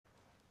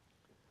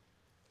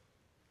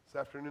This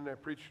afternoon I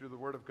preach you the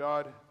Word of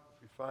God.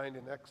 We find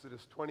in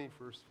Exodus 20,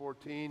 verse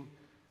 14,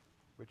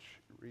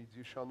 which reads,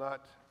 "You shall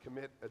not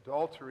commit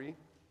adultery."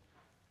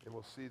 And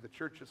we'll see the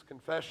church's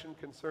confession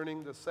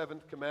concerning the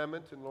seventh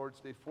commandment in Lord's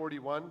Day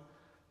 41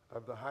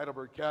 of the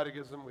Heidelberg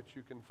Catechism, which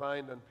you can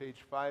find on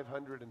page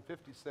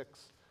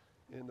 556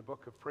 in the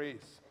Book of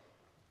Praise.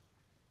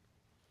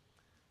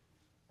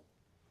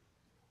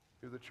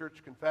 Here the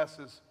church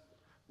confesses,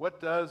 what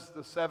does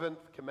the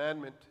seventh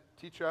commandment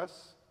teach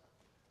us?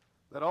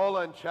 That all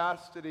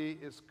unchastity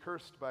is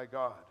cursed by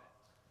God.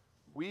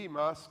 We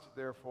must,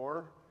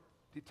 therefore,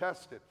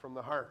 detest it from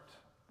the heart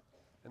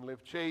and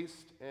live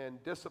chaste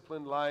and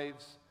disciplined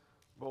lives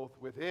both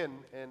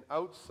within and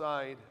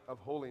outside of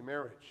holy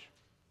marriage.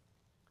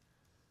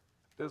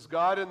 Does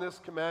God in this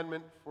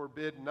commandment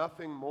forbid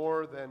nothing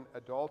more than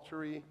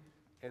adultery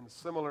and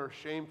similar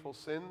shameful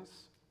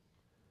sins?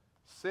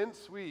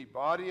 Since we,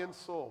 body and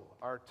soul,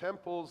 are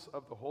temples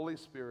of the Holy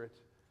Spirit,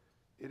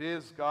 it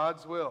is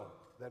God's will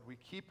that we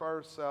keep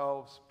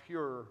ourselves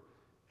pure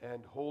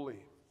and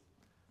holy.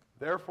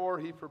 Therefore,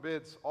 he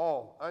forbids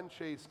all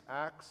unchaste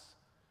acts,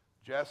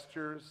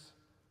 gestures,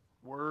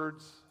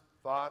 words,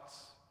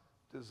 thoughts,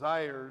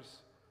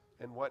 desires,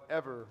 and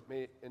whatever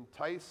may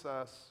entice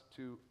us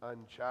to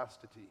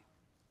unchastity.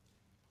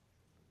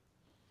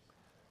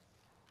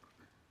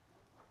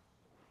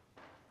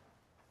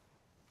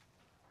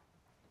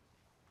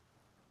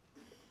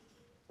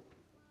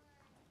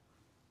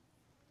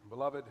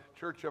 Beloved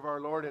Church of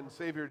our Lord and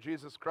Savior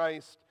Jesus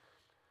Christ,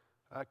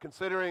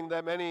 considering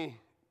that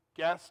many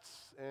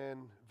guests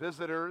and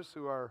visitors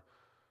who are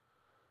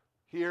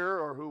here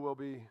or who will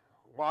be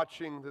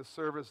watching this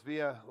service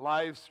via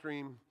live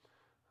stream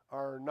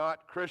are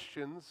not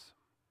Christians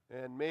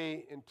and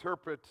may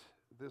interpret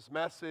this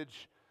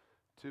message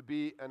to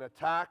be an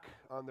attack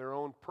on their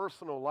own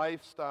personal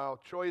lifestyle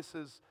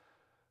choices,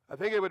 I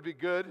think it would be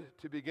good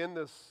to begin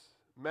this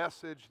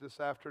message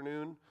this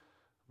afternoon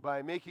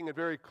by making it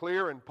very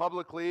clear and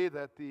publicly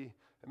that the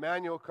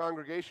Emmanuel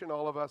congregation,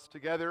 all of us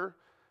together,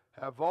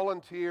 have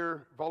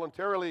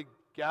voluntarily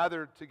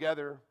gathered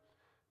together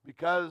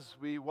because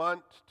we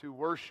want to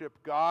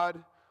worship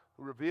God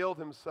who revealed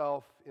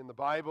himself in the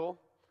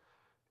Bible,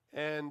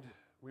 and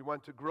we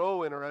want to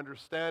grow in our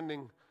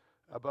understanding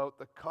about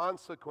the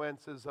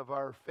consequences of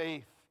our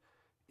faith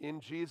in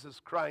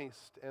Jesus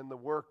Christ and the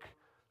work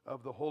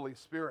of the Holy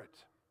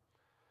Spirit.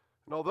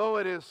 And although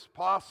it is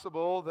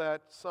possible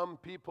that some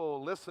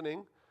people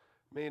listening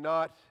may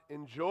not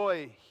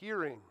enjoy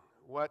hearing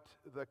what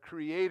the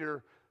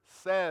Creator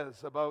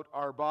says about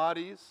our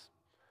bodies,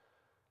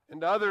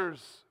 and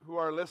others who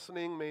are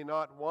listening may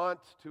not want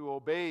to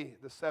obey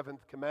the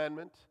seventh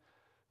commandment,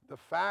 the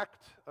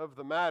fact of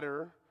the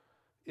matter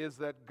is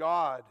that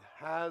God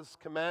has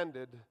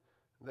commanded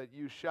that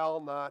you shall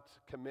not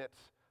commit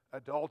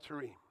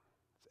adultery.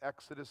 It's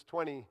Exodus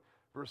 20,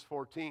 verse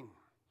 14.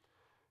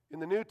 In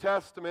the New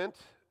Testament,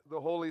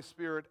 the Holy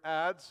Spirit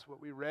adds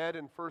what we read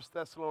in 1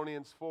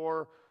 Thessalonians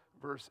 4,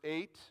 verse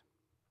 8,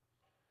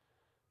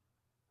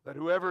 that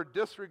whoever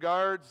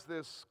disregards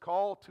this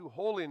call to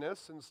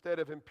holiness instead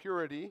of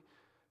impurity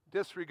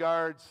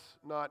disregards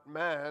not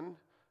man,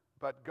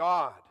 but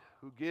God,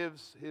 who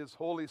gives his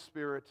Holy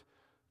Spirit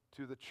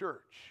to the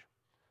church.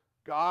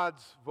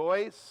 God's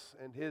voice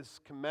and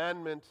his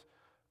commandment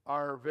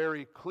are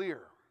very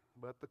clear,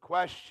 but the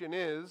question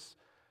is,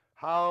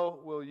 how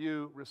will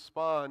you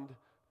respond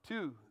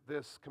to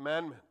this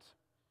commandment?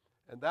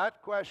 And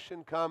that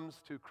question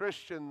comes to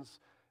Christians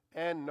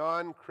and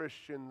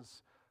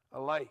non-Christians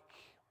alike.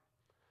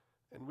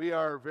 And we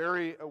are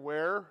very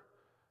aware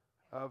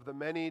of the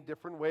many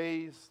different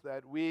ways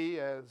that we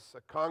as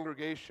a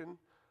congregation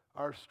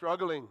are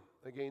struggling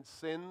against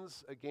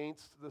sins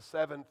against the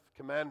seventh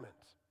commandment.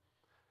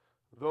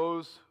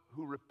 Those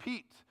who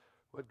repeat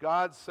what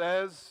God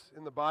says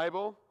in the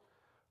Bible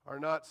are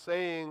not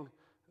saying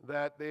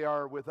that they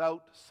are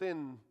without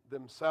sin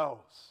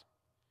themselves.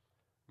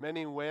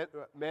 Many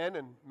men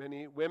and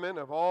many women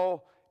of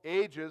all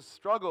ages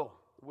struggle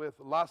with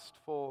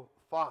lustful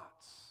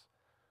thoughts.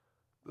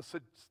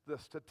 The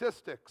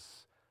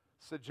statistics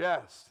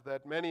suggest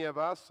that many of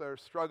us are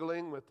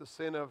struggling with the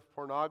sin of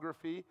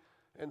pornography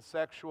and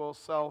sexual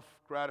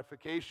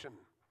self-gratification.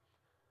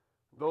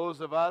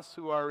 Those of us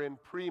who are in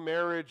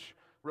pre-marriage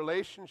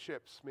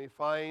relationships may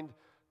find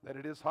that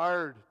it is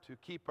hard to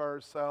keep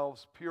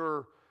ourselves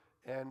pure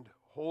and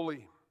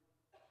holy.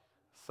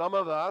 Some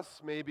of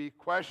us may be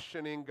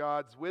questioning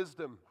God's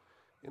wisdom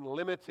in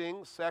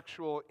limiting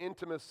sexual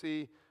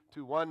intimacy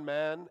to one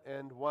man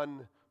and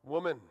one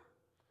woman.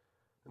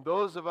 And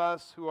those of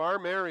us who are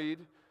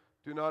married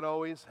do not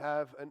always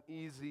have an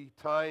easy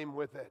time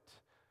with it.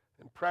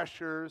 And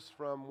pressures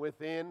from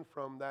within,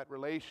 from that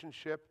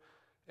relationship,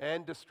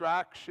 and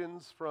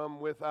distractions from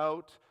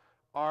without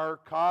are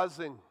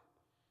causing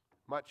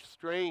much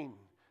strain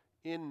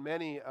in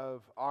many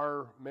of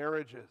our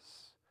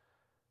marriages.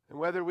 And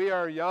whether we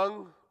are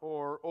young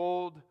or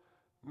old,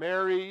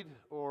 married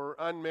or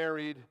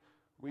unmarried,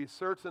 we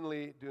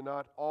certainly do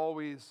not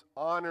always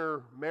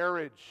honor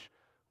marriage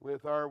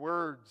with our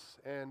words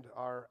and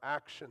our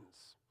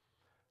actions.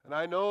 And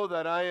I know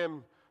that I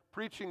am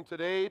preaching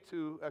today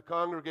to a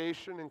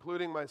congregation,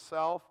 including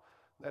myself,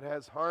 that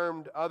has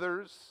harmed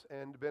others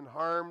and been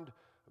harmed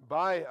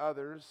by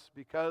others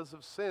because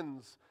of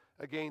sins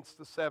against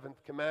the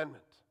seventh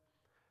commandment.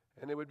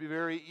 And it would be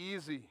very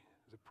easy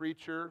as a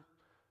preacher,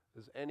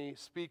 as any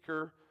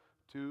speaker,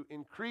 to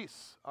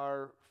increase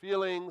our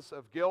feelings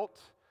of guilt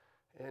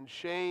and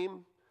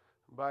shame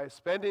by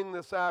spending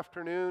this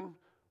afternoon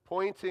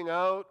pointing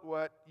out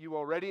what you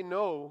already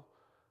know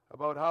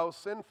about how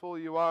sinful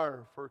you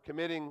are for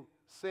committing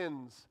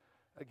sins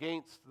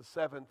against the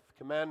seventh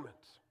commandment.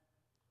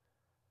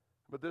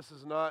 But this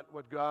is not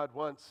what God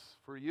wants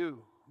for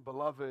you,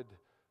 beloved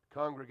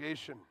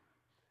congregation.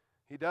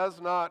 He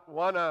does not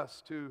want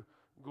us to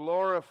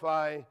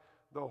glorify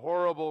the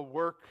horrible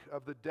work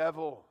of the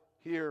devil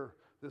here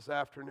this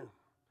afternoon.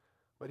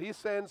 But he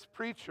sends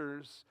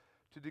preachers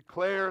to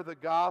declare the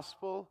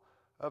gospel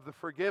of the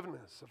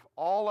forgiveness of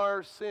all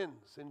our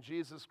sins in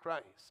Jesus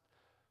Christ,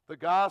 the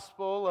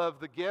gospel of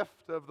the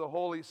gift of the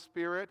Holy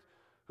Spirit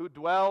who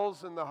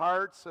dwells in the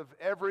hearts of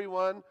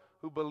everyone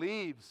who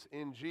believes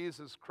in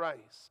Jesus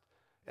Christ,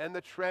 and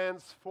the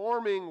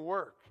transforming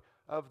work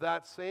of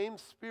that same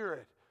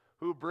Spirit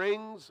who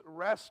brings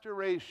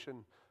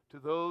restoration to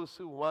those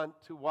who want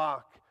to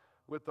walk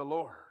with the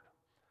Lord.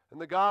 And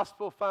the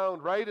gospel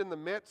found right in the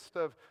midst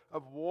of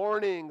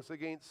warnings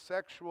against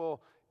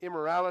sexual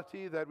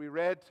immorality that we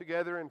read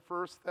together in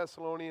 1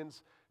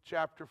 Thessalonians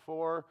chapter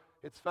 4.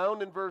 It's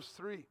found in verse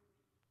 3.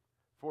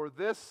 For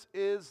this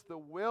is the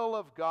will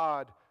of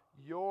God,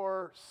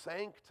 your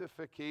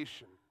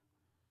sanctification,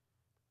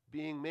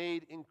 being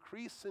made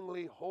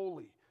increasingly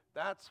holy.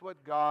 That's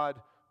what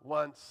God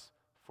wants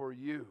for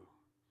you.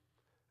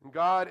 And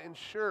God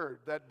ensured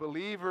that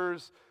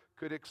believers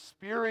could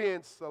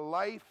experience the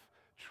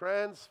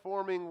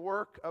life-transforming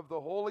work of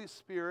the Holy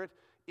Spirit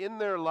in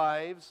their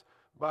lives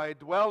by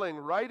dwelling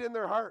right in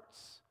their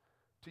hearts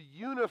to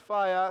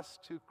unify us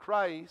to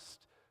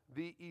Christ,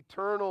 the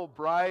eternal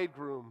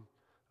bridegroom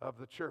of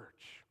the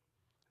church.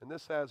 And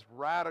this has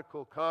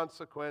radical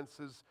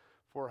consequences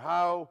for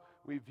how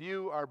we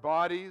view our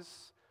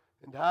bodies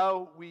and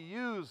how we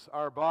use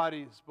our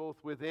bodies both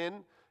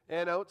within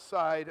and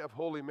outside of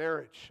holy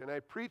marriage. And I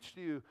preach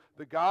to you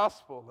the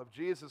gospel of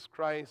Jesus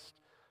Christ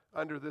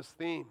under this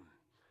theme.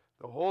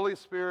 The Holy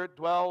Spirit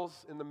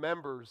dwells in the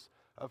members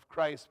of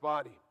Christ's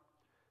body.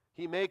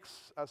 He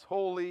makes us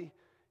holy,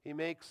 He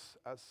makes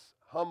us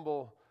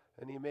humble,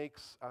 and He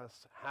makes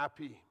us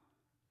happy.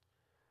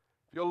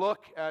 If you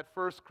look at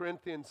 1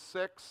 Corinthians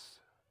 6,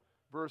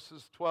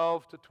 verses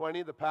 12 to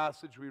 20, the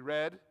passage we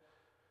read,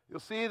 you'll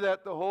see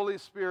that the Holy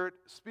Spirit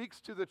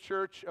speaks to the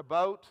church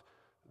about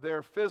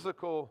their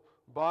physical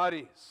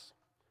bodies.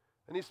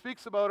 And He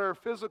speaks about our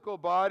physical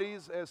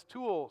bodies as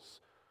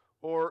tools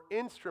or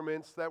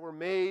instruments that were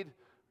made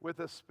with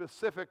a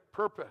specific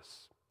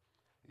purpose.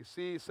 You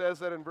see, He says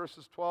that in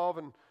verses 12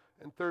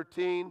 and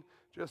 13,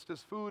 just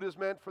as food is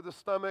meant for the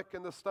stomach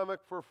and the stomach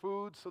for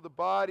food, so the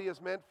body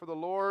is meant for the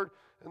Lord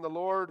and the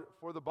Lord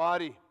for the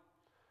body.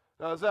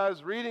 Now, as I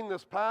was reading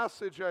this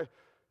passage,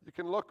 you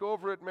can look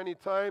over it many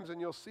times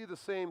and you'll see the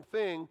same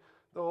thing.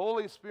 The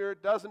Holy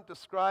Spirit doesn't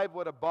describe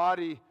what a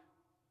body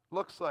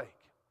looks like.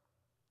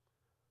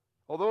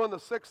 Although in the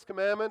sixth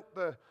commandment,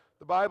 the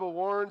Bible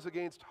warns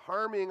against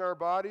harming our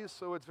bodies,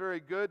 so it's very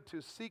good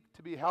to seek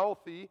to be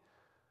healthy.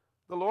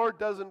 The Lord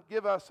doesn't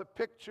give us a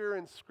picture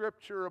in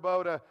Scripture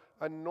about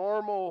a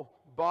normal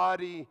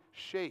body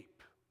shape.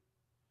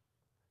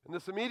 And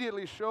this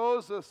immediately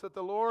shows us that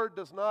the Lord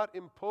does not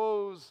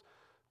impose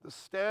the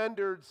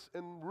standards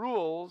and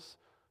rules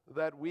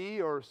that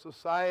we or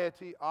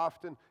society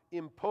often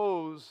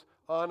impose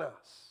on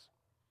us.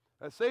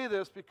 I say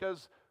this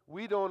because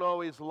we don't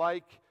always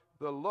like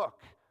the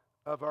look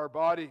of our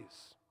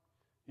bodies,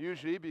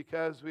 usually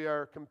because we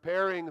are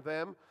comparing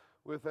them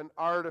with an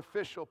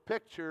artificial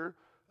picture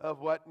of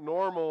what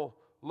normal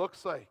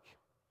looks like.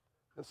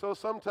 And so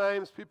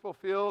sometimes people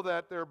feel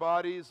that their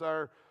bodies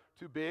are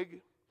too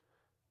big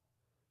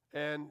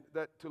and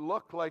that to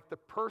look like the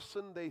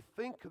person they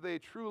think they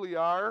truly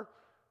are,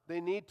 they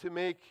need to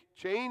make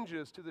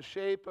changes to the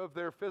shape of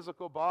their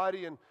physical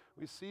body. And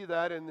we see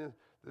that in the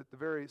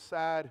very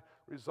sad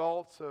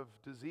results of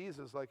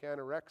diseases like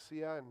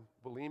anorexia and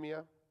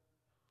bulimia.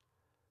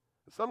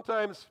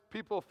 Sometimes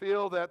people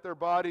feel that their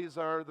bodies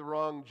are the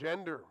wrong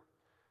gender,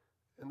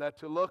 and that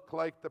to look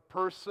like the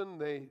person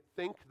they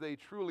think they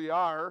truly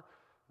are,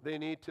 they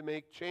need to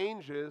make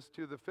changes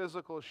to the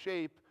physical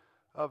shape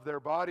of their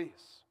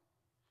bodies.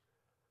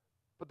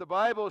 But the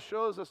Bible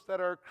shows us that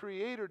our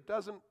Creator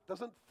doesn't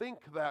think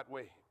that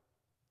way.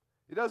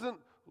 He doesn't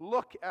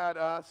look at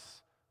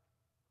us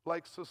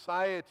like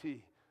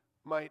society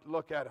might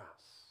look at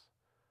us.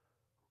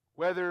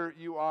 Whether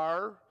you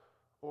are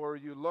or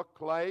you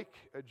look like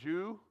a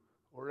Jew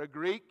or a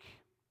Greek,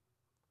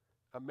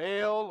 a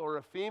male or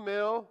a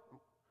female,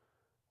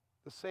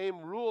 the same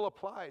rule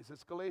applies.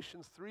 It's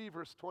Galatians 3,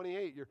 verse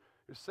 28. You're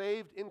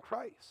saved in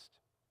Christ.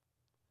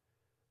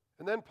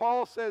 And then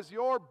Paul says,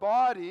 your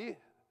body,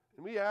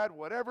 and we add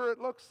whatever it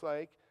looks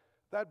like,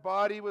 that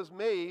body was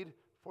made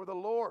for the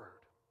Lord.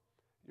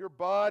 Your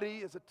body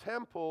is a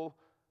temple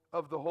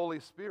of the Holy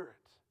Spirit.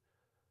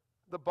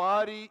 The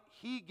body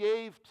He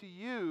gave to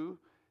you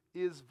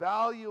is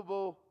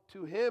valuable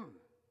to Him,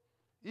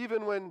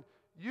 even when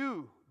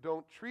you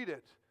don't treat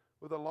it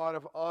with a lot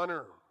of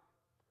honor.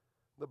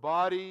 The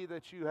body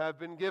that you have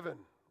been given,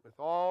 with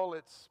all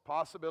its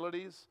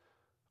possibilities,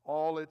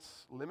 all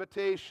its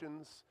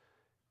limitations,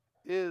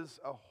 is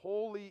a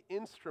holy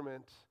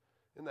instrument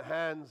in the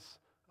hands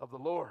of the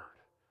Lord.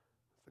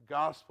 It's the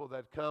gospel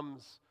that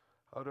comes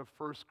out of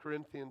 1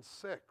 Corinthians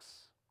 6.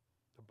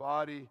 The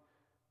body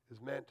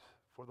is meant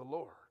for the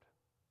Lord.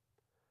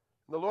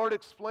 And the Lord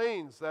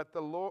explains that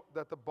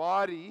the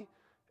body,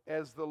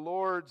 as the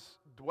Lord's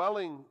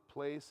dwelling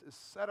place, is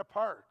set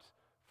apart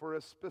for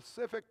a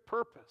specific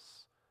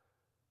purpose.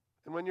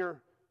 And when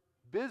you're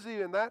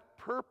busy in that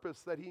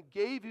purpose that He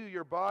gave you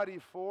your body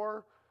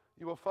for,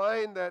 you will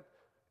find that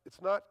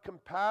it's not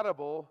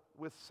compatible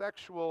with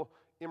sexual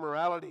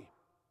immorality.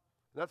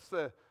 That's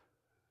the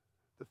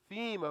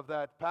theme of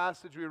that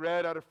passage we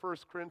read out of 1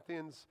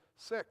 Corinthians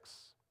 6.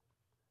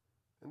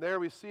 And there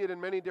we see it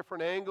in many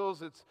different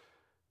angles. It's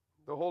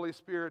the Holy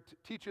Spirit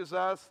teaches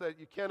us that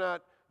you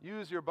cannot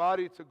use your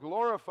body to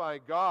glorify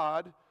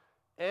God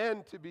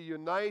and to be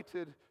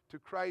united to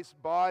Christ's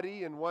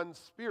body in one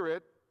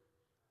spirit,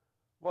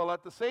 while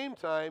at the same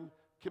time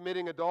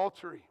committing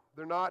adultery.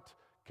 They're not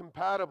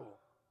compatible.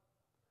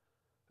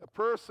 A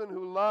person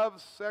who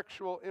loves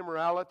sexual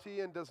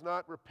immorality and does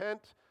not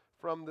repent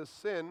from the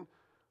sin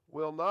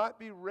will not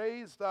be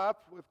raised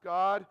up with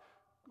God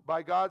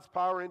by God's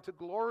power into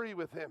glory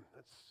with Him.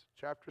 That's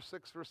chapter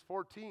 6, verse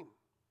 14.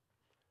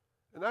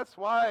 And that's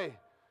why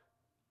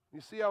you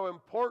see how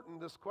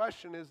important this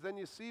question is. Then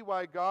you see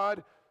why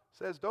God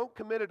says, don't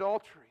commit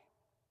adultery.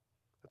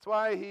 That's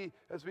why He,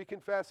 as we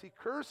confess, He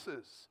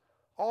curses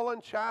all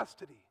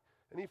unchastity,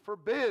 and He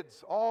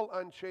forbids all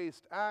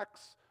unchaste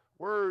acts,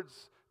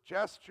 words,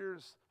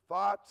 gestures,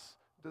 thoughts,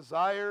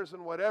 desires,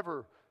 and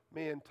whatever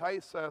may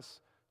entice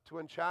us to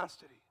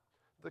unchastity.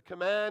 The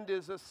command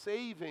is a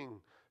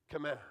saving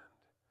command.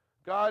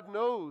 God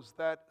knows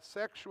that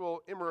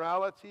sexual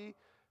immorality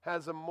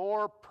has a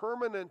more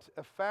permanent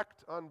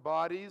effect on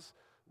bodies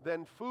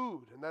than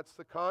food, and that's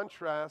the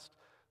contrast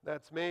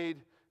that's made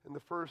in the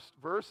first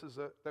verses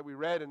that we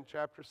read in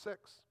chapter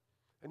 6.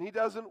 And He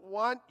doesn't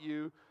want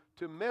you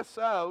to miss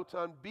out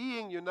on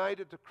being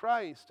united to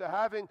Christ, to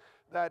having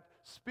that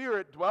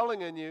Spirit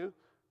dwelling in you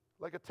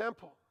like a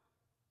temple.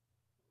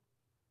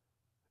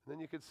 And then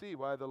you can see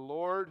why the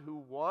Lord, who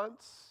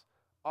wants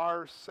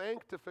our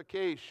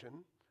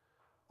sanctification,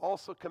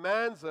 also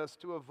commands us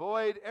to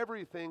avoid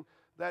everything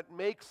that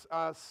makes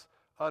us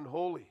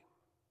unholy.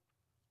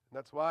 And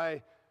that's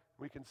why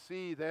we can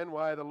see then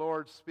why the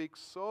Lord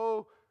speaks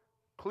so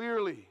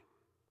clearly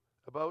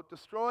about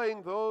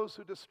destroying those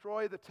who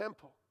destroy the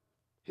temple,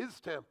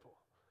 His temple.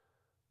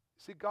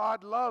 See,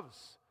 God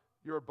loves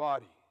your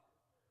body.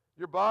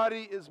 Your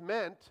body is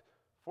meant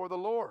for the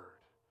Lord,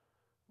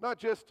 not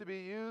just to be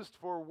used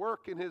for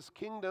work in His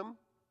kingdom,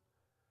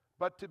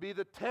 but to be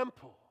the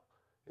temple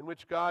in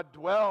which God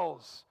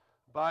dwells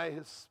by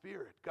His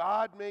Spirit.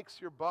 God makes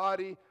your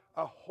body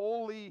a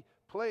holy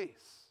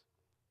place.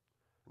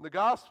 And the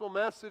gospel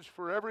message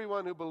for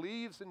everyone who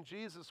believes in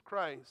Jesus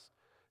Christ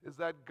is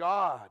that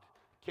God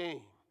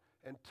came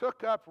and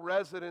took up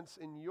residence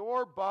in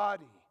your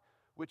body,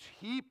 which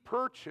He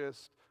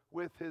purchased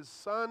with His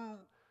Son,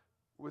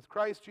 with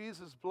Christ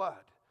Jesus'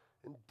 blood,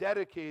 and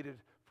dedicated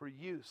for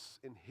use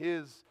in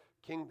His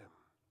kingdom.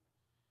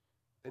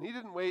 And He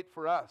didn't wait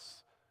for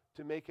us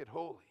to make it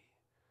holy.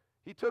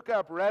 He took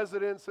up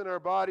residence in our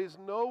bodies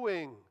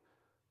knowing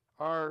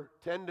our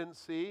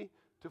tendency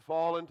to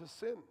fall into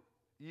sin,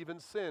 even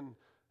sin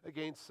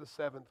against the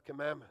seventh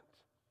commandment.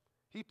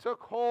 He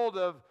took hold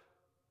of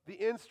the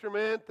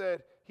instrument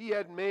that He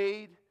had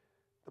made,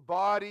 the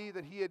body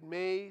that He had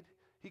made.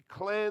 He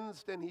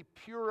cleansed and He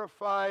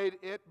purified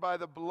it by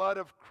the blood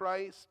of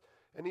Christ,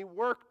 and He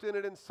worked in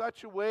it in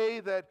such a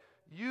way that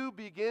you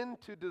begin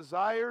to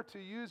desire to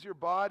use your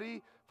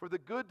body for the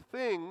good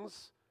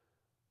things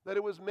that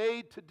it was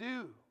made to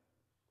do.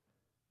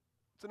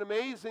 It's an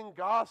amazing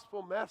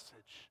gospel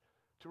message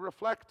to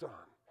reflect on,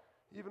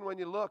 even when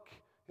you look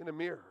in a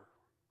mirror.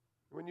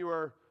 When you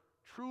are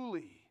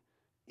truly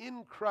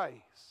in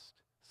Christ,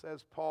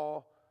 says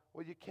Paul,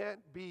 well, you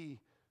can't be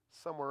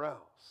somewhere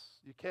else.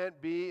 You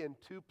can't be in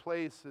two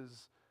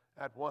places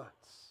at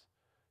once.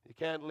 You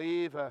can't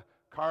leave a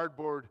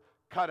cardboard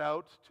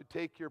cutout to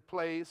take your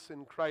place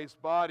in Christ's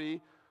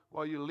body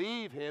while you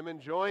leave Him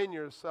and join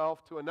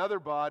yourself to another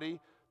body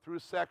through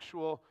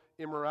sexual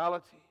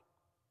immorality.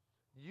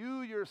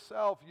 You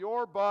yourself,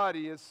 your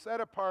body, is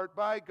set apart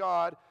by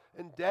God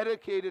and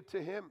dedicated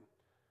to Him.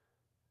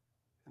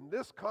 In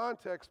this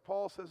context,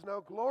 Paul says, now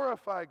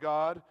glorify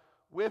God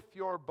with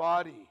your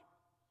body.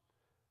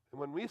 And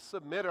when we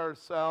submit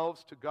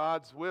ourselves to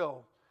God's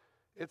will,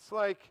 it's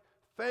like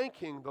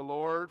thanking the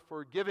Lord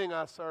for giving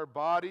us our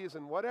bodies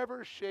in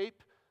whatever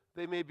shape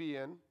they may be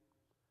in,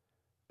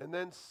 and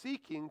then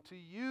seeking to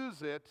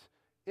use it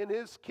in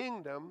His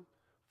kingdom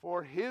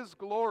for His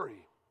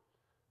glory.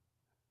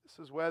 This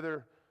is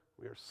whether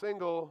we are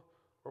single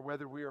or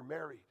whether we are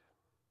married.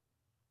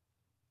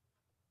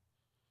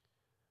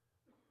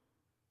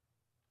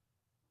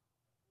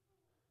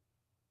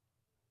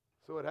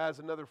 So it has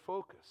another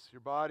focus.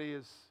 Your body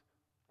is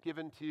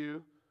given to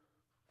you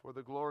for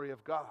the glory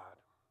of God.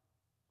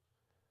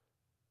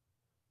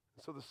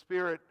 So the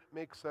Spirit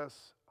makes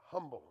us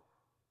humble.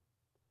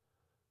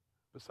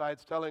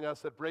 Besides telling us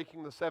that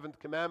breaking the seventh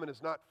commandment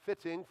is not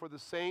fitting for the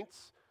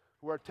saints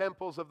who are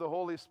temples of the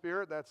Holy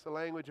Spirit, that's the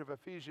language of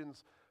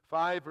Ephesians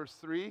 5, verse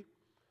 3.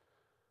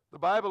 The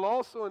Bible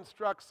also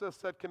instructs us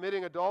that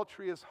committing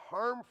adultery is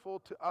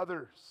harmful to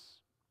others.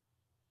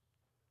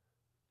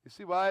 You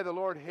see why the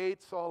Lord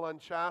hates all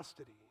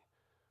unchastity.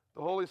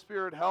 The Holy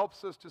Spirit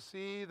helps us to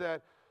see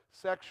that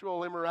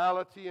sexual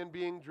immorality and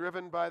being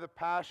driven by the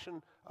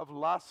passion of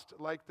lust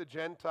like the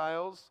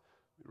Gentiles,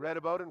 we read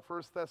about in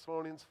 1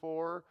 Thessalonians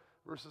 4,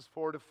 verses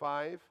 4 to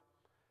 5.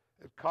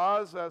 It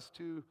causes us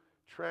to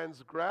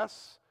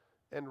transgress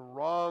and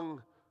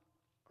wrong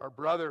our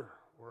brother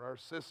or our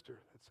sister.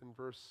 That's in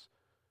verse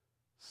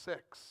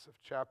 6 of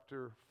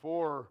chapter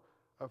 4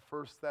 of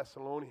 1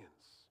 Thessalonians.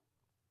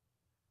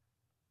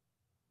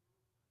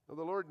 Now,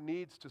 the Lord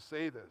needs to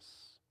say this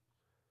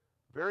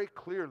very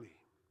clearly,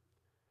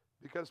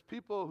 because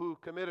people who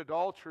commit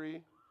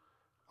adultery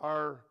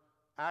are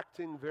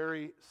acting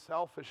very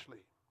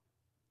selfishly.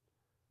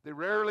 They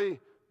rarely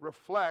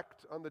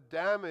reflect on the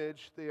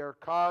damage they are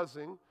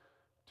causing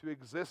to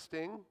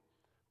existing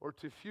or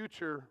to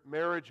future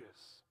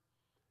marriages.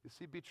 You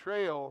see,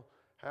 betrayal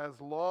has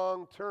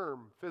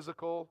long-term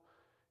physical,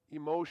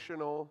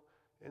 emotional,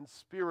 and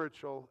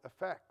spiritual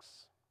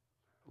effects.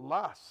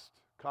 Lust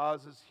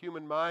causes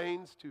human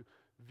minds to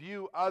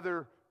view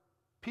other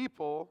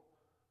people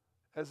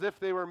as if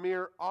they were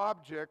mere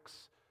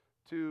objects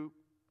to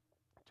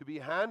be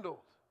handled,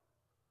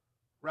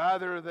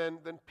 rather than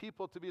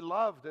people to be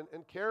loved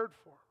and cared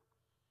for.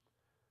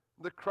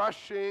 The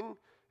crushing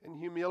and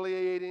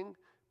humiliating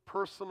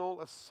personal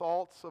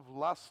assaults of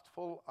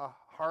lustful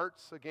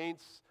hearts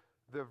against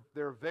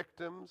their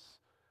victims,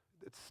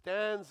 it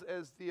stands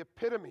as the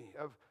epitome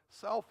of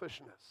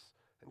selfishness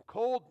and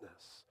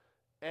coldness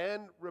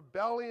and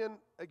rebellion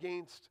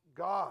against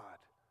God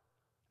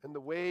and the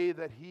way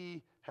that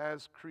He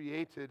has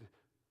created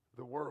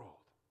the world.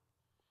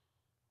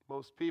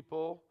 Most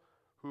people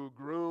who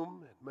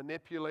groom and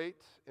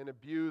manipulate and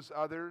abuse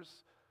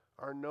others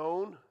are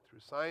known, through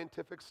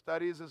scientific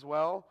studies as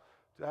well,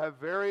 to have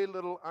very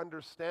little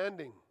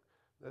understanding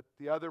that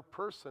the other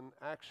person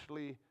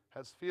actually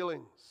has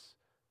feelings,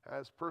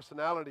 has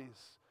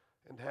personalities,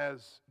 and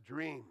has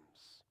dreams.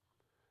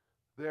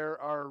 There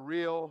are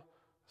real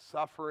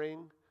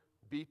suffering,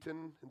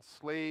 beaten,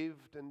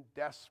 enslaved, and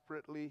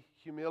desperately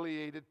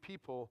humiliated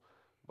people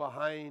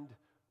behind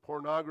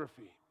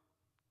pornography.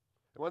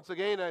 And once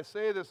again, I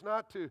say this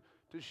not to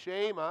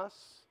shame us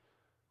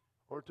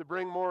or to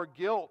bring more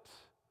guilt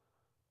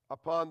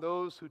upon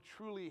those who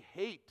truly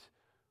hate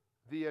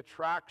the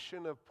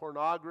attraction of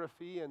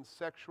pornography and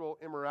sexual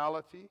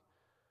immorality,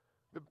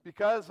 but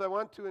because I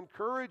want to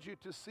encourage you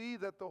to see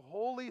that the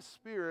Holy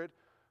Spirit,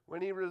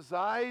 when He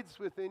resides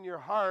within your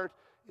heart,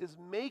 is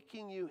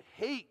making you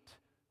hate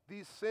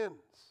these sins.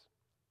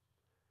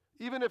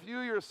 Even if you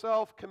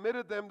yourself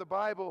committed them, the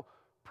Bible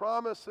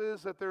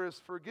promises that there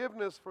is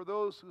forgiveness for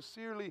those who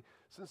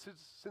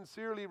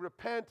sincerely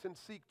repent and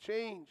seek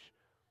change.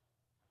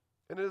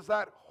 And it is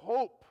that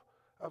hope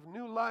of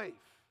new life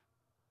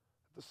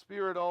that the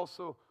Spirit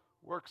also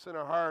works in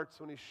our hearts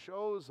when He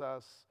shows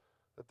us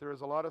that there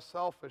is a lot of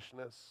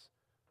selfishness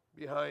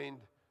behind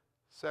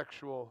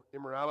sexual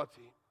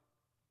immorality.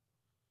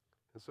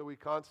 And so we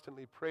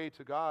constantly pray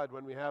to God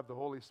when we have the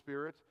Holy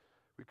Spirit.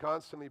 We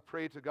constantly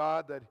pray to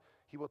God that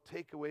He will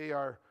take away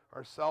our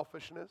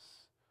selfishness,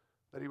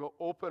 that He will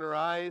open our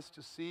eyes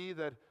to see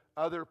that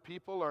other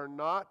people are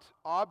not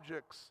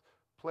objects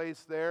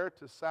placed there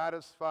to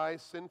satisfy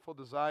sinful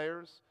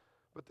desires,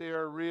 but they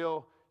are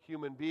real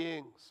human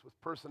beings with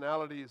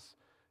personalities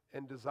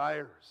and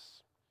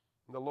desires.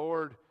 And the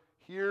Lord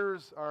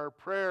hears our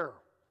prayer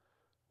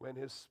when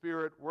His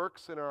Spirit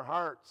works in our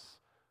hearts,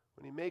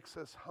 when He makes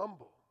us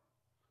humble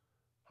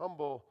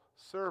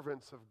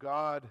servants of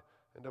God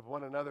and of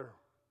one another.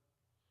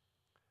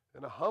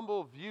 And a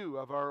humble view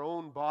of our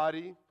own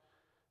body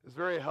is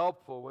very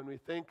helpful when we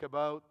think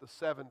about the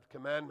seventh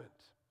commandment,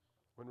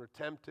 when we're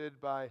tempted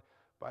by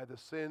the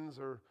sins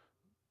or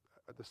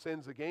the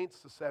sins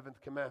against the seventh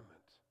commandment.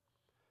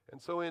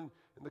 And so in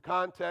the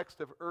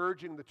context of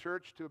urging the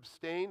church to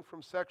abstain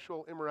from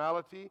sexual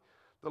immorality,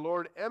 the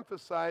Lord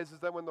emphasizes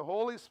that when the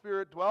Holy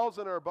Spirit dwells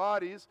in our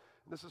bodies,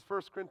 and this is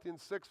 1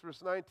 Corinthians 6,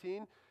 verse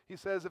 19, He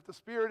says, if the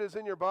Spirit is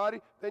in your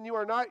body, then you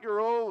are not your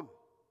own.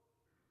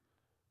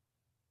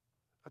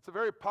 That's a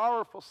very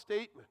powerful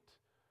statement.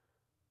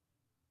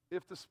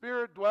 If the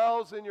Spirit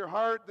dwells in your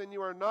heart, then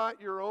you are not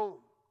your own.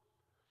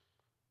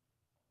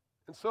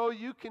 And so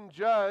you can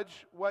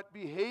judge what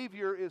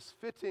behavior is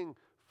fitting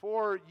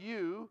for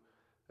you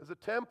as a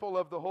temple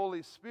of the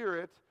Holy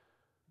Spirit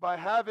by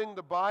having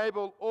the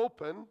Bible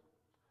open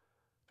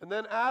and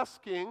then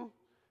asking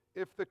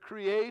if the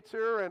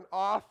creator and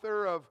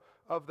author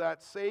of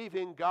that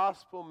saving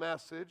gospel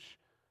message,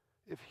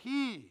 if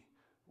he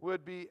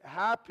would be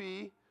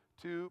happy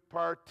to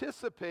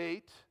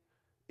participate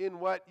in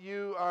what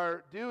you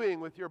are doing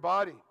with your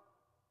body.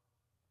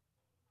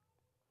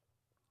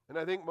 And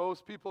I think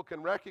most people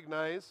can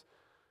recognize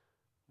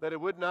that it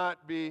would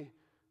not be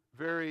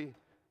very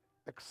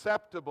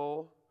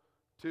acceptable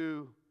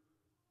to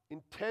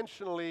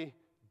intentionally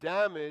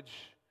damage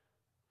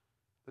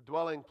the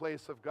dwelling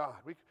place of God.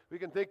 We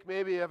can think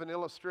maybe of an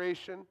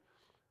illustration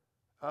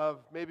of,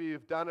 maybe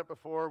you've done it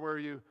before, where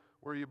you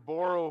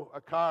borrow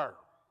a car.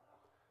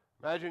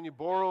 Imagine you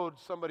borrowed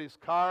somebody's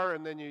car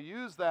and then you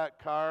use that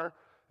car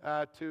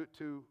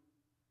to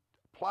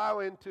plow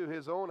into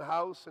his own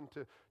house and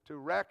to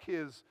wreck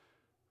his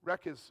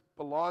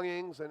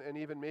belongings and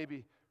even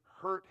maybe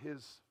hurt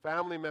his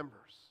family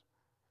members.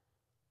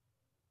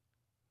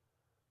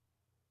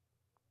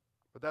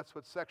 But that's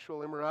what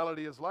sexual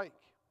immorality is like.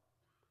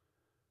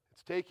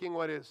 It's taking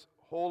what is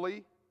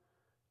holy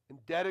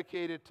and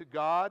dedicated to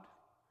God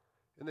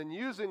and then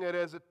using it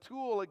as a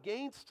tool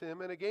against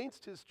him and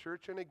against his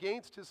church and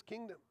against his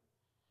kingdom.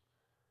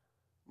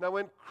 Now,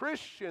 when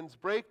Christians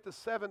break the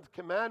seventh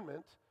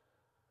commandment,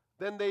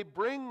 then they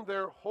bring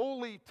their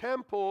holy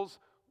temples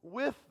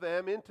with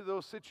them into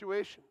those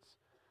situations.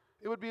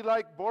 It would be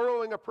like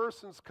borrowing a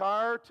person's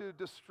car to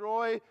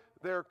destroy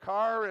their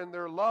car and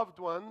their loved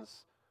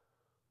ones,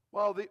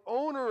 while the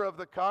owner of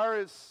the car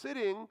is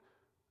sitting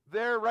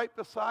there right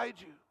beside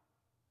you.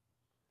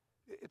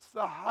 It's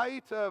the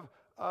height of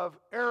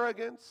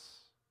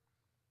arrogance,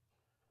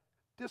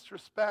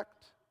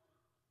 disrespect.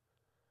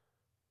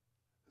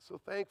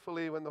 So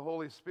thankfully, when the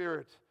Holy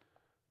Spirit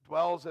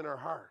dwells in our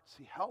hearts,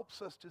 he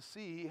helps us to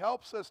see, he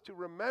helps us to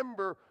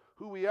remember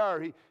who we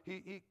are.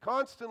 He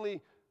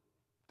constantly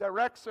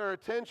directs our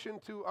attention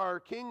to our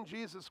King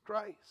Jesus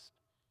Christ.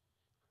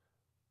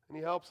 And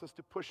he helps us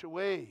to push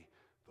away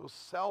those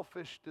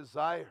selfish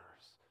desires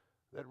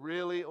that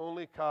really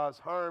only cause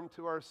harm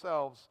to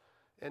ourselves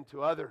and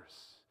to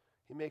others.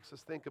 He makes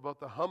us think about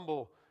the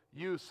humble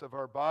use of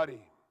our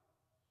body.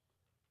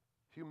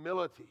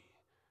 Humility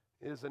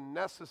is a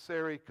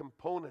necessary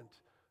component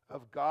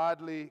of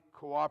godly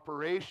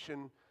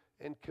cooperation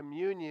and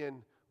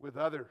communion with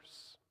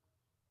others.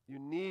 You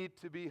need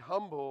to be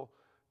humble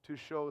to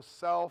show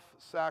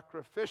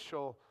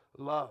self-sacrificial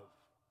love.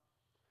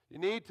 You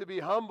need to be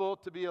humble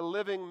to be a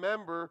living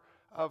member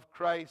of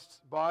Christ's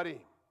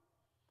body.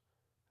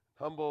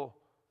 Humble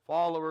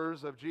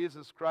followers of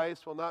Jesus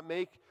Christ will not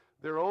make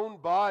their own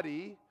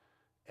body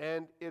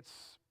and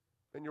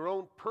your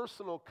own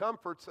personal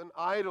comforts an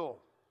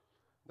idol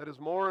that is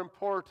more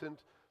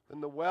important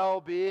than the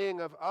well-being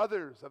of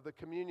others, of the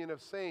communion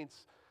of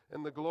saints,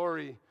 and the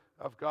glory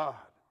of God.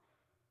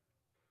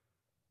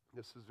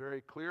 This is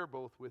very clear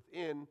both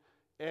within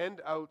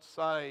and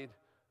outside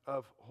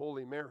of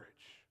holy marriage.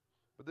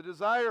 But the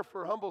desire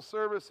for humble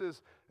service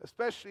is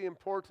especially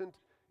important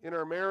in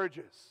our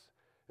marriages.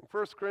 In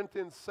 1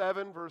 Corinthians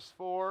 7, verse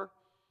 4,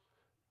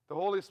 the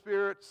Holy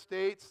Spirit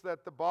states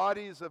that the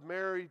bodies of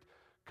married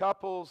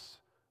couples,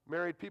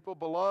 married people,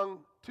 belong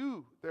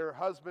to their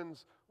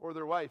husbands or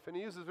their wife. And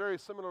he uses very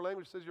similar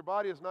language. He says, your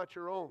body is not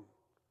your own.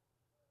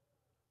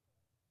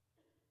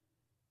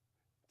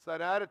 It's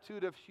that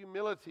attitude of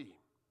humility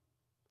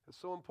that's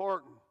so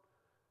important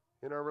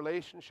in our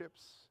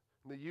relationships,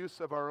 in the use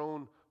of our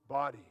own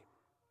body.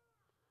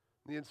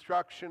 The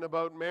instruction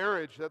about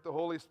marriage that the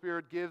Holy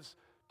Spirit gives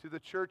to the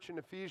church in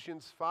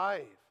Ephesians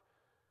 5.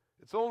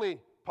 It's only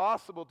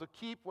possible to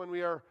keep when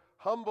we are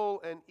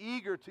humble and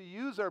eager to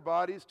use our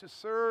bodies to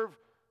serve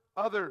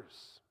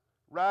others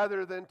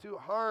rather than to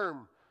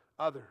harm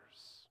others.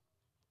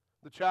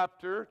 The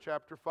chapter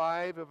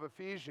 5 of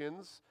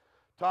Ephesians,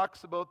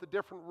 talks about the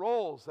different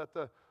roles that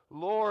the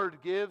Lord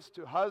gives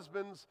to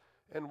husbands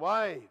and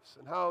wives,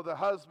 and how the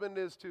husband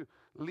is to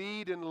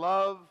lead in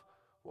love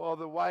while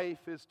the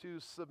wife is to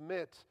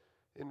submit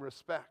in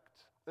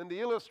respect. And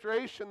the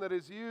illustration that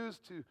is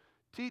used to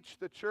teach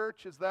the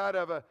church is that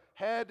of a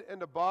head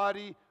and a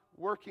body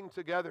working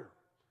together.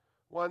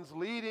 One's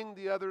leading,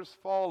 the other's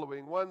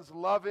following. One's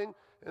loving,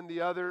 and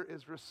the other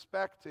is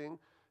respecting.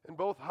 And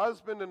both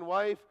husband and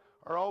wife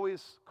are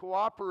always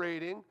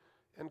cooperating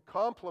and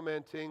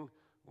complementing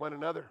one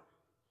another.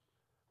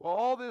 Well,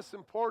 all this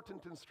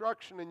important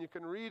instruction, and you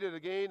can read it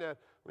again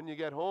when you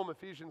get home,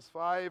 Ephesians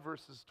 5,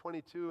 verses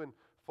 22 and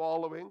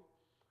following.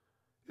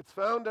 It's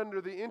found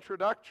under the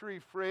introductory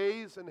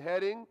phrase and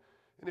heading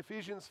in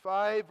Ephesians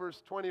 5,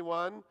 verse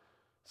 21,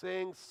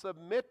 saying,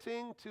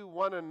 submitting to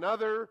one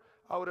another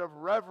out of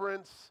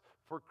reverence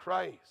for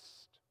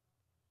Christ.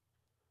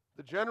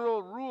 The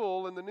general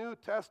rule in the New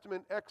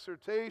Testament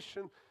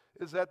exhortation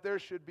is that there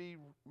should be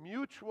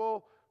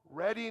mutual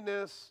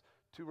readiness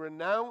to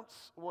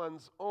renounce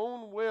one's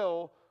own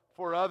will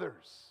for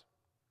others.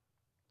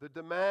 The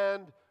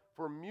demand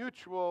for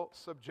mutual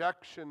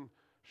subjection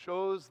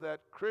shows that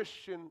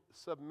Christian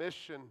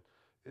submission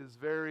is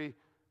very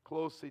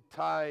closely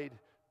tied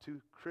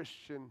to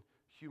Christian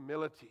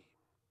humility.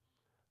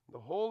 The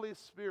Holy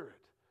Spirit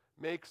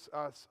makes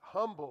us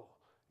humble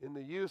in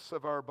the use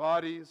of our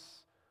bodies,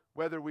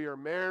 whether we are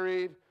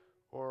married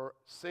or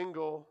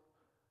single.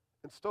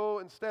 And so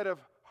instead of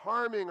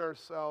harming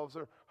ourselves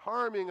or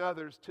harming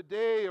others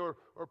today or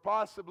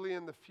possibly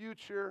in the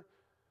future,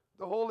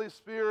 the Holy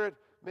Spirit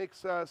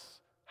makes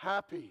us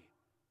happy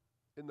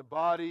in the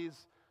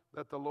bodies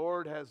that the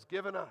Lord has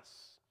given us,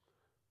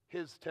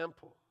 His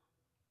temple.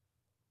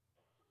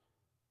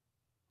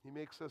 He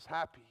makes us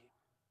happy.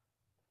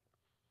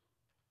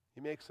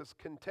 He makes us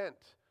content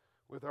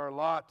with our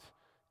lot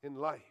in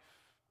life.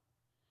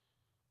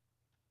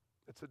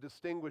 It's a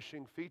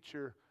distinguishing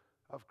feature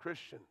of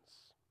Christians.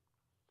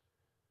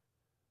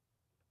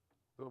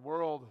 The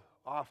world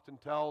often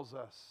tells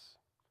us,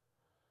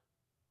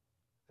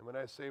 and when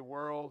I say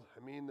world,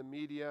 I mean the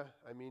media,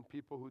 I mean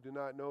people who do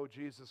not know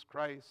Jesus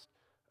Christ,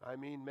 I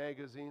mean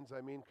magazines,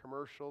 I mean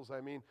commercials, I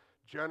mean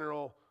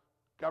general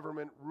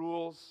government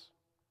rules.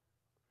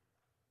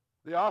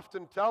 They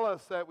often tell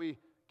us that we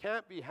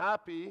can't be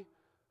happy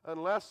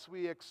unless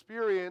we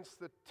experience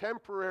the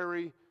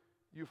temporary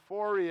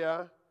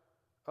euphoria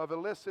of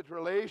illicit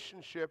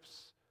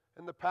relationships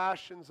and the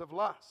passions of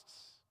lusts.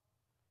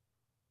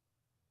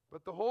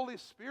 But the Holy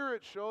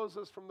Spirit shows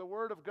us from the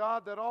Word of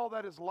God that all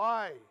that is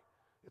lie.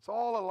 It's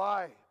all a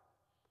lie.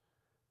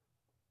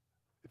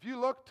 If you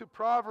look to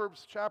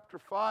Proverbs chapter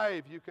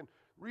 5, you can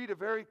read a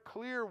very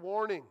clear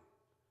warning.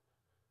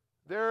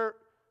 There,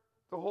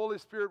 the Holy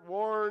Spirit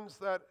warns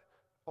that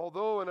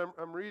although, and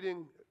I'm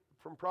reading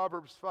from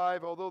Proverbs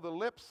 5, although the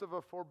lips of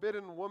a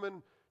forbidden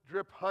woman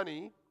drip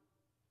honey,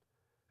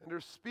 and her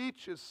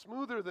speech is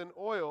smoother than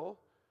oil,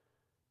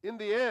 in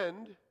the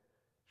end,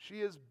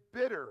 she is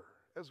bitter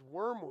as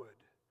wormwood,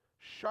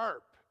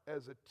 sharp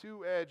as a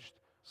two-edged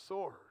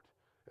sword.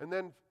 And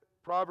then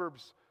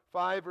Proverbs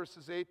 5,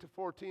 verses 8 to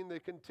 14, they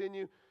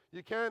continue,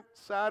 you can't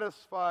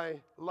satisfy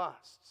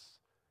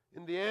lusts.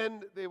 In the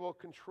end, they will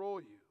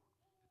control you,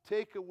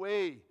 take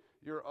away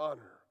your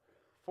honor,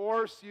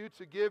 force you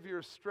to give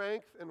your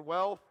strength and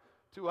wealth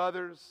to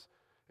others,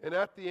 and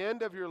at the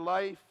end of your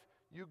life,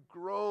 you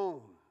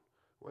groan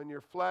when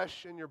your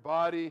flesh and your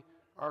body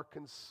are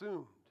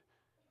consumed.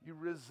 You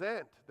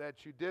resent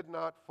that you did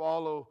not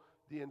follow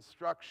the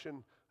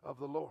instruction of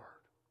the Lord.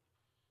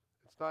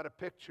 It's not a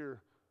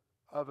picture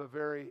of a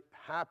very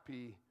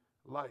happy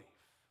life.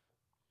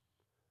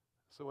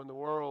 So when the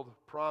world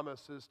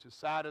promises to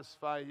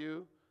satisfy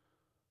you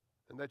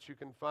and that you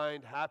can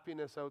find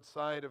happiness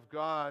outside of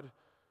God,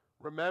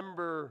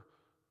 remember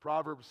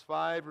Proverbs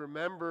 5,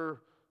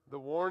 remember the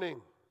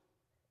warning.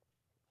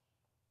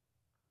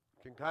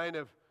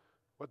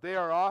 What they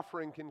are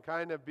offering can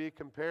kind of be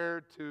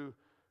compared to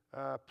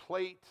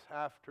plate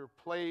after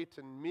plate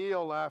and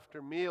meal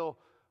after meal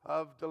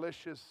of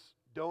delicious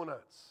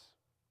donuts.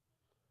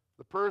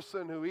 The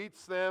person who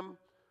eats them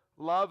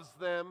loves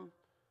them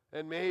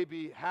and may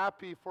be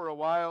happy for a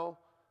while,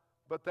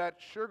 but that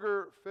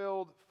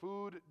sugar-filled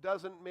food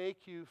doesn't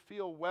make you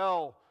feel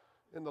well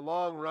in the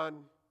long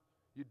run.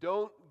 You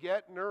don't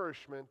get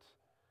nourishment,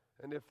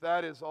 and if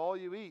that is all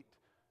you eat,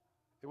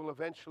 it will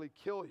eventually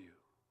kill you.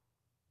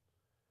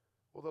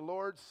 Well, the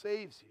Lord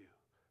saves you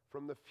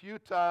from the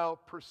futile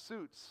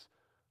pursuits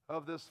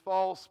of this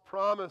false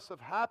promise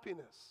of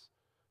happiness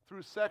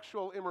through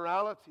sexual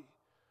immorality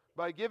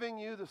by giving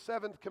you the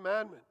seventh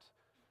commandment.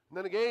 And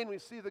then again, we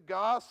see the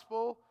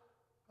gospel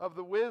of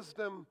the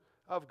wisdom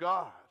of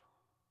God.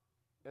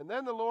 And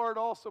then the Lord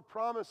also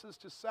promises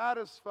to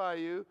satisfy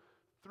you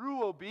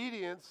through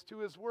obedience to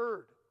His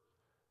word.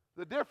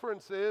 The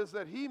difference is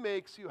that He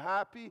makes you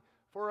happy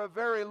for a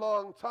very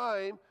long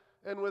time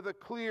and with a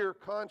clear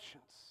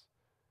conscience.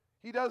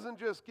 He doesn't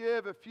just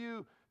give a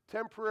few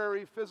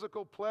temporary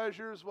physical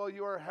pleasures while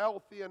you are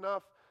healthy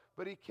enough,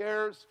 but He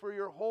cares for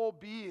your whole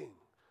being,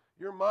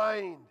 your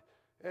mind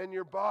and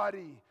your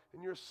body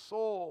and your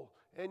soul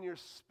and your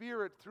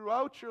spirit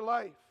throughout your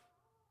life.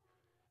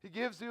 He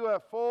gives you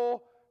a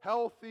full,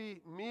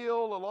 healthy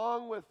meal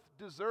along with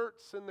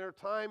desserts in their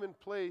time and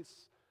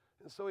place,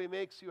 and so He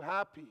makes you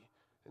happy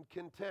and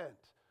content,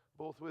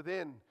 both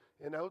within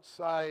and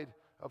outside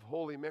of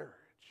holy marriage.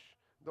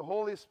 The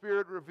Holy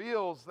Spirit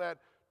reveals that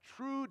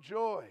true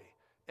joy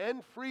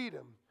and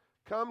freedom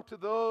come to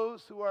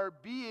those who are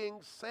being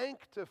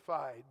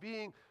sanctified,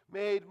 being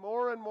made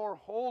more and more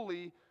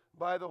holy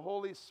by the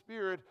Holy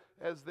Spirit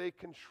as they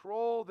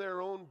control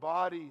their own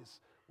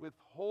bodies with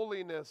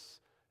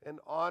holiness and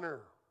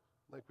honor,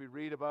 like we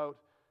read about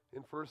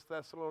in 1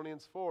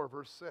 Thessalonians 4,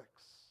 verse 6.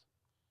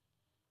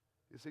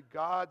 You see,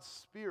 God's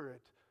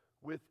Spirit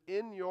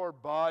within your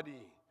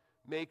body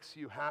makes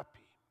you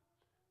happy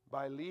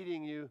by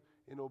leading you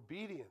in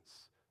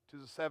obedience to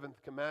the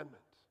seventh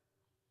commandment.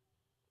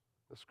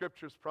 The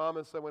Scriptures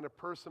promise that when a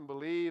person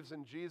believes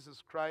in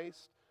Jesus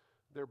Christ,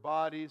 their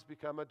bodies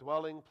become a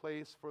dwelling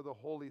place for the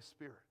Holy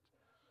Spirit.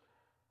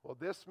 Well,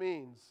 this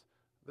means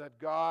that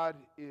God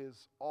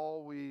is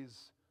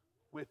always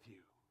with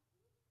you.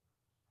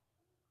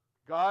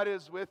 God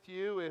is with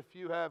you if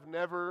you have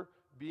never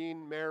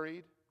been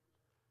married.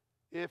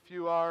 If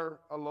you are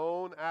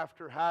alone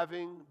after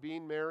having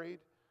been married,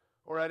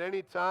 or at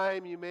any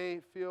time you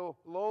may feel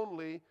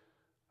lonely,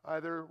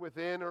 either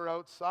within or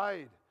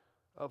outside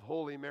of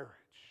holy marriage.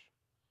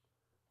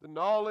 The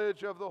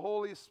knowledge of the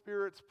Holy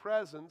Spirit's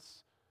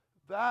presence,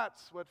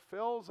 that's what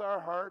fills our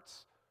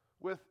hearts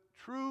with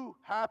true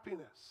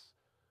happiness.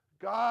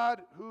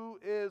 God who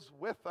is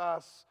with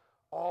us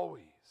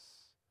always.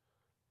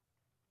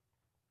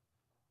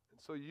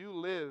 And so you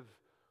live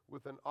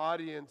with an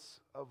audience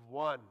of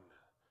one.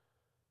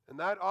 And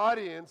that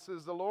audience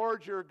is the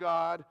Lord your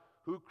God,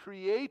 who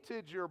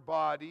created your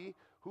body,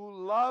 who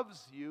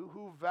loves you,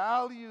 who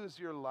values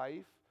your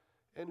life,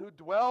 and who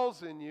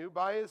dwells in you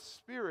by His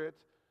Spirit,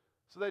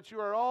 so that you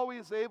are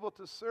always able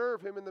to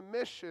serve Him in the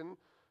mission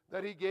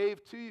that He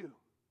gave to you.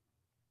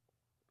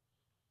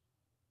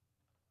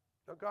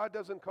 Now, God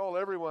doesn't call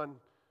everyone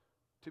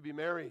to be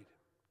married.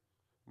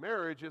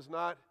 Marriage is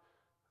not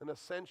an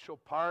essential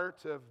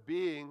part of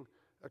being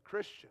a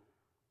Christian.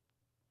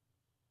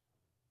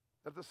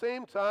 At the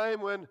same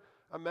time, when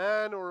a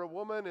man or a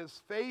woman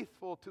is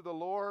faithful to the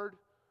Lord,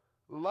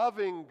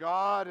 loving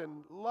God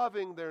and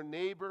loving their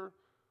neighbor,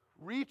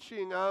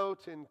 reaching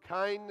out in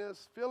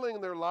kindness,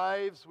 filling their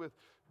lives with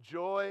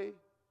joy,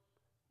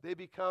 they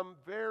become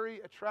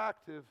very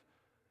attractive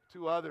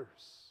to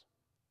others.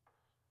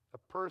 A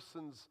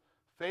person's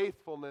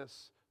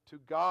faithfulness to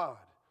God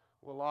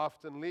will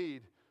often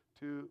lead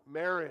to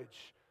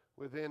marriage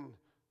within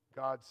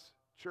God's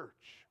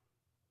church.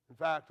 In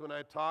fact, when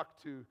I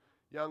talk to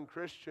young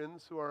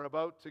Christians who are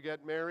about to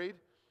get married,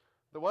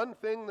 the one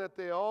thing that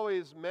they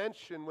always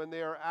mention when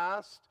they are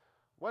asked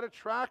what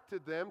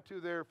attracted them to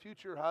their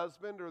future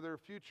husband or their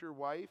future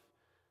wife,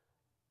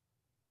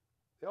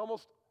 they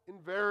almost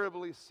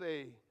invariably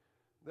say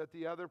that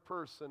the other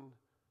person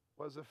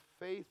was a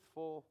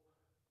faithful,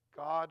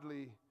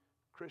 godly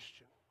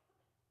Christian.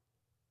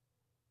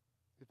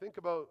 You think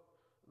about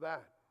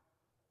that.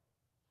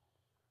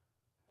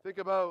 Think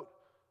about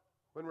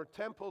when we're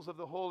temples of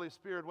the Holy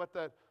Spirit, what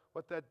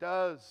that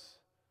does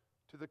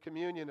to the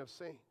communion of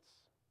saints.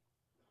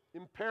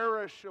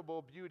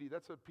 Imperishable beauty.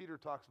 That's what Peter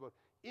talks about.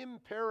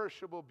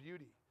 Imperishable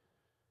beauty.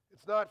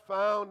 It's not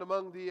found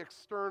among the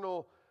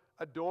external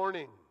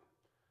adorning,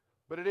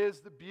 but it is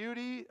the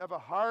beauty of a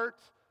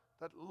heart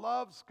that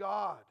loves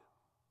God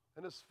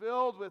and is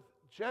filled with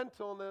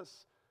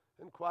gentleness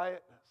and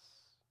quietness.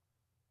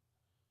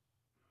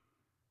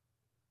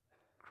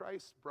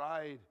 Christ's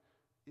bride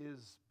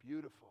is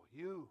beautiful.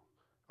 You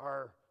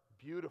are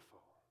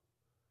beautiful.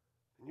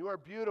 And you are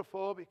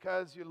beautiful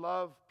because you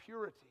love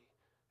purity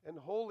and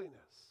holiness,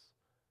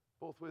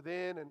 both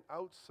within and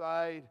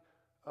outside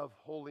of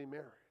holy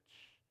marriage.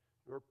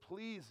 You are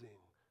pleasing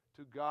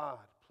to God,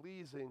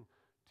 pleasing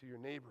to your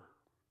neighbor.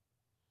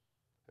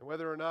 And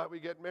whether or not we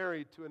get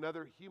married to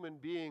another human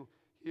being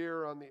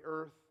here on the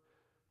earth,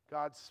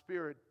 God's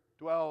Spirit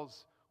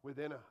dwells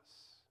within us.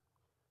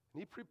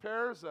 And He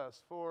prepares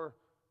us for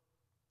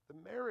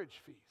the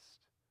marriage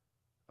feast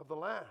of the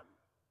Lamb.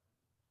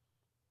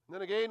 And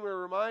then again, we're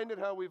reminded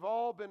how we've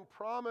all been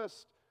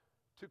promised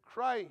to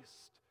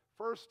Christ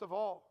first of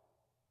all.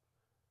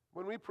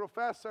 When we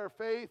profess our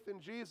faith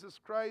in Jesus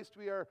Christ,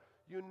 we are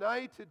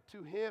united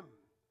to Him.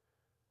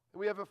 And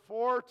we have a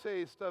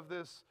foretaste of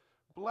this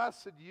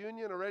blessed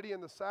union already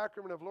in the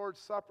sacrament of Lord's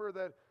Supper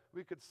that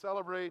we could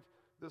celebrate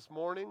this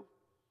morning.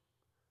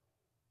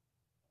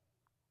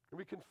 And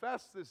we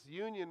confess this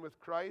union with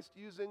Christ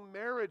using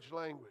marriage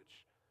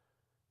language.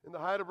 In the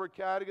Heidelberg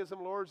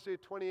Catechism, Lord's Day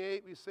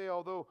 28, we say,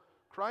 although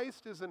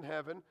Christ is in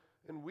heaven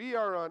and we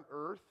are on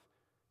earth,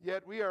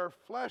 yet we are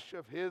flesh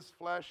of His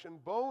flesh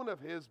and bone of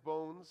His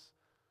bones,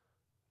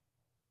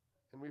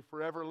 and we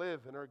forever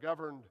live and are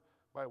governed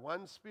by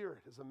one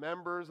Spirit, as the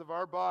members of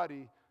our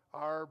body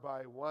are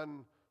by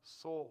one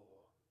soul.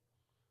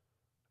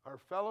 Our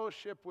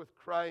fellowship with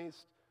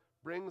Christ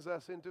brings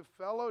us into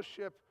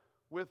fellowship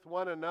with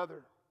one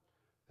another.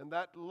 And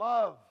that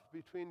love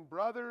between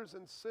brothers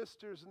and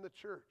sisters in the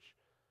church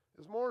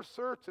is more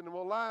certain and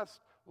will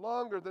last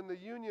longer than the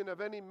union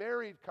of any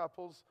married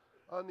couples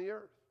on the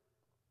earth.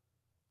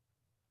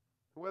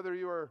 Whether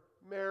you are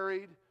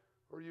married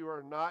or you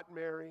are not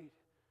married,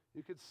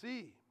 you could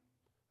see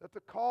that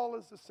the call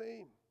is the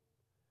same.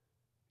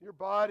 Your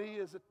body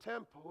is a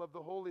temple of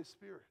the Holy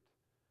Spirit.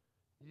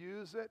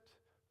 Use it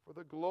for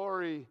the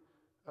glory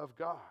of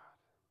God.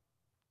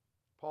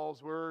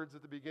 Paul's words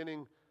at the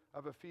beginning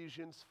of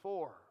Ephesians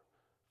 4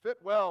 fit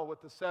well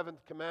with the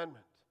seventh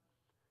commandment.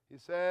 He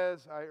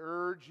says, I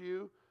urge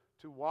you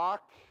to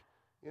walk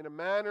in a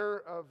manner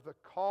of the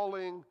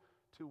calling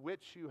to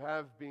which you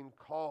have been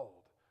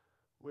called,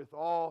 with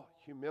all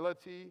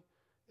humility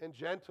and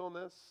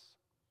gentleness,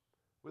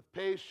 with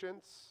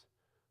patience,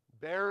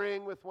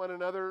 bearing with one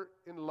another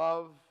in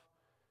love,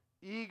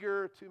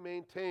 eager to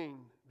maintain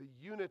the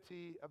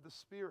unity of the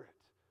Spirit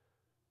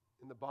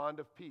in the bond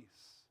of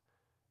peace.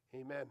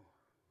 Amen.